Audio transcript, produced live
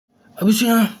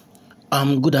Abusia,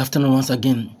 good afternoon once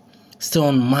again. Still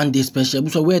on Monday special.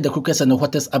 Abusia, where the quickest and the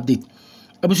hottest update.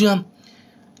 Abusia,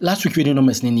 last week we didn't know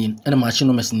messing and a machine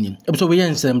no messing. Abusia, we are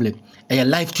in assembly. A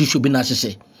live tissue be na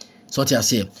share. So what I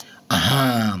say,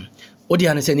 Odi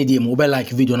ane say ni di mobile like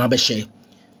video na be share.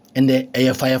 And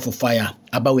the fire for fire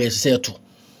about where say to.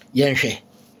 Yenhwe.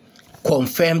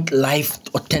 Confirmed live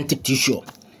authentic tissue.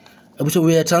 Abusia,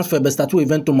 we are transfer be start to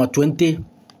event to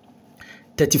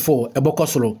 2034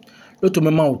 ebokosolo. Lot to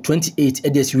memo 28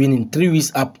 EDS winning, 3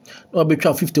 weeks up. No be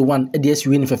 51 EDS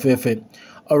winning for.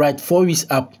 Alright, 4 weeks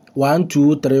up. 1,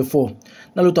 2, 3, 4.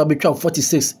 Now lot to be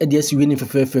 46 EDS winning for.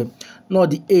 No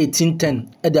the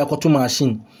 1810 EDS to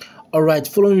machine. Alright,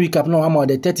 following week up now I'm at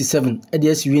the 37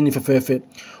 EDS winning for.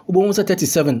 Ubo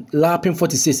 37 lapping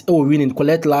 46 winning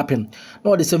collect lapping.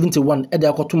 Now the 71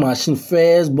 EDS to machine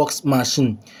first box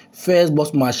machine.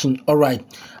 Alright.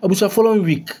 Abusa following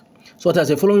week. So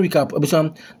that's a following week up.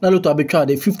 Abusan now look to abitra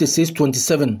the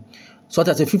 56-27. So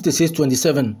that's a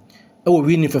 56-27. I will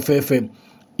win for fair. If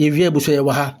you abusa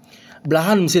waha.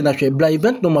 Blahan say that bla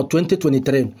event number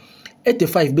 2023.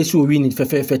 85 base will win for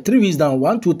fair. 3 weeks down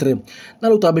 1, 2, 3. Now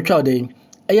look to abitra the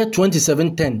year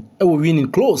 27-10. I will win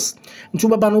in close. Into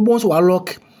Babano Bones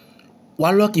Warlock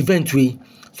event we.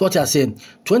 So what I say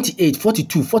 28,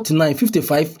 42, 49,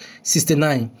 55,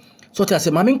 69. So I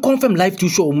say, Mammy confirm live to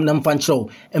show Nam show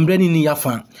and Brenny ni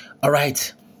yafa.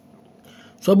 Alright.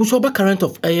 So Abusoba current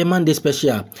of a Monday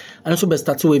special. And also be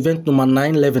start to event number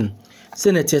 911.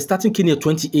 Senator starting Kenya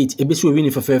 28, a base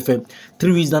winning for fair. 3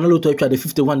 weeks down, no to the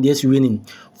 51 days winning.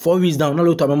 4 weeks down,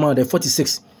 no to Mama the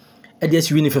 46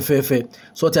 days winning for fair.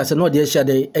 So I say no the share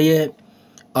the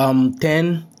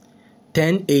 10,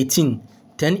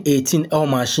 18 L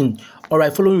machine.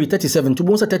 Alright, following with 37, to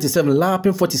bonus 37,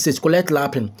 lapping 46, collect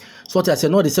lapping. So I said,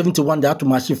 no, the 71, they have to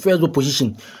machine first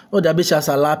position. No, the ambitious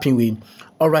are lapping way.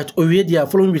 Alright, already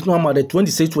following with normal the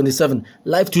 26, 27,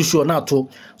 live to show now to.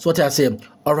 So I said,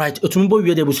 alright, Otumbo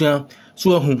we the Busia,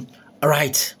 so home.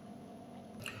 Alright.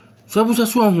 So Abusa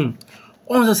so home.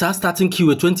 Once I starting key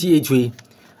with 28 way.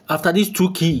 After these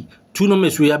two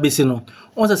numbers we are basing on.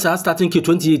 Once I starting key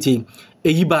 28, a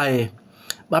yibae.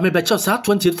 But maybe just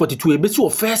 28-42, a bit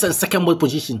of first and second ball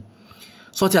position.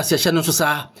 So I say, Shannon, so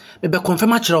sir, maybe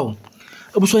confirm match row.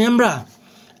 Abuso Yambra,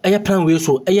 a plan way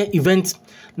so, a event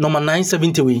number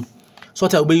 970 way. So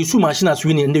I will be use machine as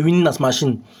winning and the winning as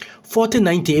machine.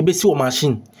 40-90, a bit of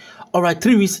machine. Alright,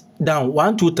 3 weeks down,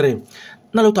 1, 2, 3.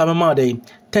 Now look at my mother,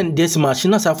 10 days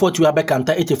machine, as I thought you are back and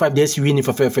 85 days winning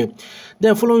for fair.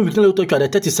 Then following week, look at the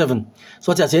 37.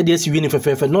 So I said, days winning for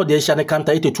fair, no days shall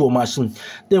counter 82 machine.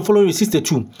 Then following with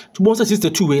 62. To bonus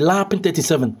 62, we lapping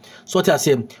 37. So I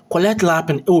said, collect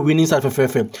lapping, winning side for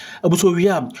fair. So we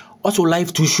are also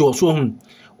live too sure. So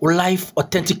live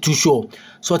authentic too sure.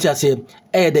 So I said,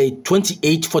 the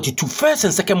 28-42, first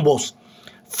and second boss.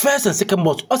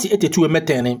 Also 82 a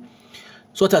meter.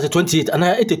 So that's a 28 and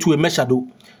I 82 a mesh shadow.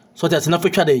 So that's enough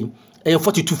feature day. A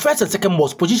 42 first and second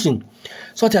most position.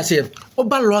 So that's say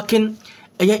Oban locking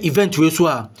a event we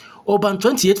so Oban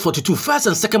 28-42 first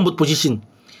and second both position.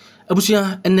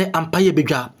 Abusia and the Empire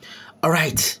bigger.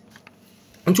 Alright.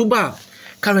 Into bar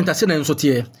current ascendant so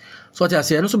tier. So that's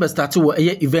say also be start to a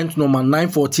event number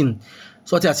 914.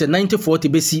 So that's say 90-40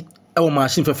 basic. Our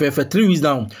machine for 3 weeks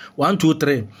down. 1, 2,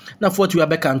 3. Now 40 we are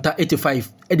back and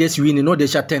 85. EDS winning, no they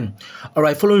share 10.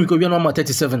 Alright, following week we are normal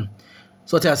 37.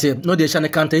 So I say no they share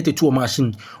count 82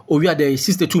 machine. Or we are the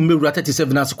 62 mirror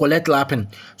 37 as collect lapping.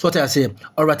 So I say,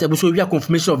 alright, so we are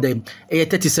confirmation of them.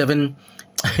 37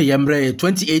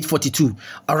 28-42.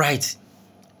 Alright.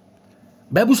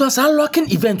 Baby so a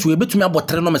locking event we bet me about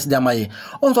 3 numbers there my.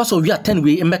 Also we are 10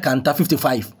 we in back and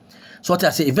 55. So I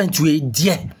say event we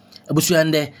dear.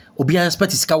 Abusuande obian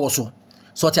expect iska woso.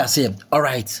 So what I say,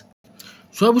 alright.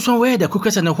 So abusuan where the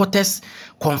quickest and the hottest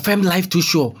confirmed live to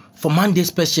show for Monday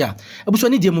special.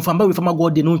 Abusuan need mu famba we fama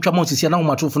god de no ntwa mo sisi na wo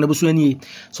matro fo abusuan ni.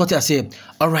 So what I say,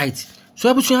 alright. So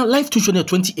abusuan live to show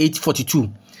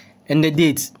 28-42 and the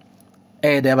date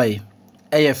there by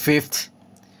 5th.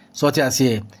 So what I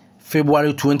say,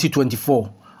 February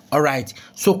 2024. Alright,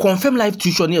 so confirm live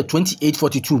tuition near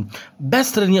 28-42.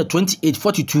 Best near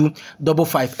 28-42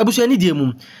 55. Ebusu any day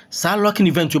mum. Sa locking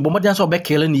event we bomba so back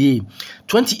kelen ye.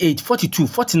 28-42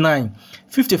 49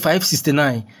 55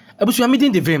 69. Ebusu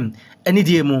amidin the vim any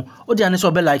day mum. O dey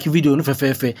so be like video no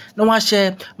fe. Na wa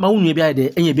share ma unu bi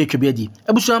ade enye bi twebe di.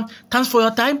 Ebusu thanks for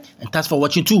your time and thanks for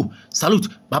watching too. Salute.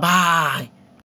 Bye bye.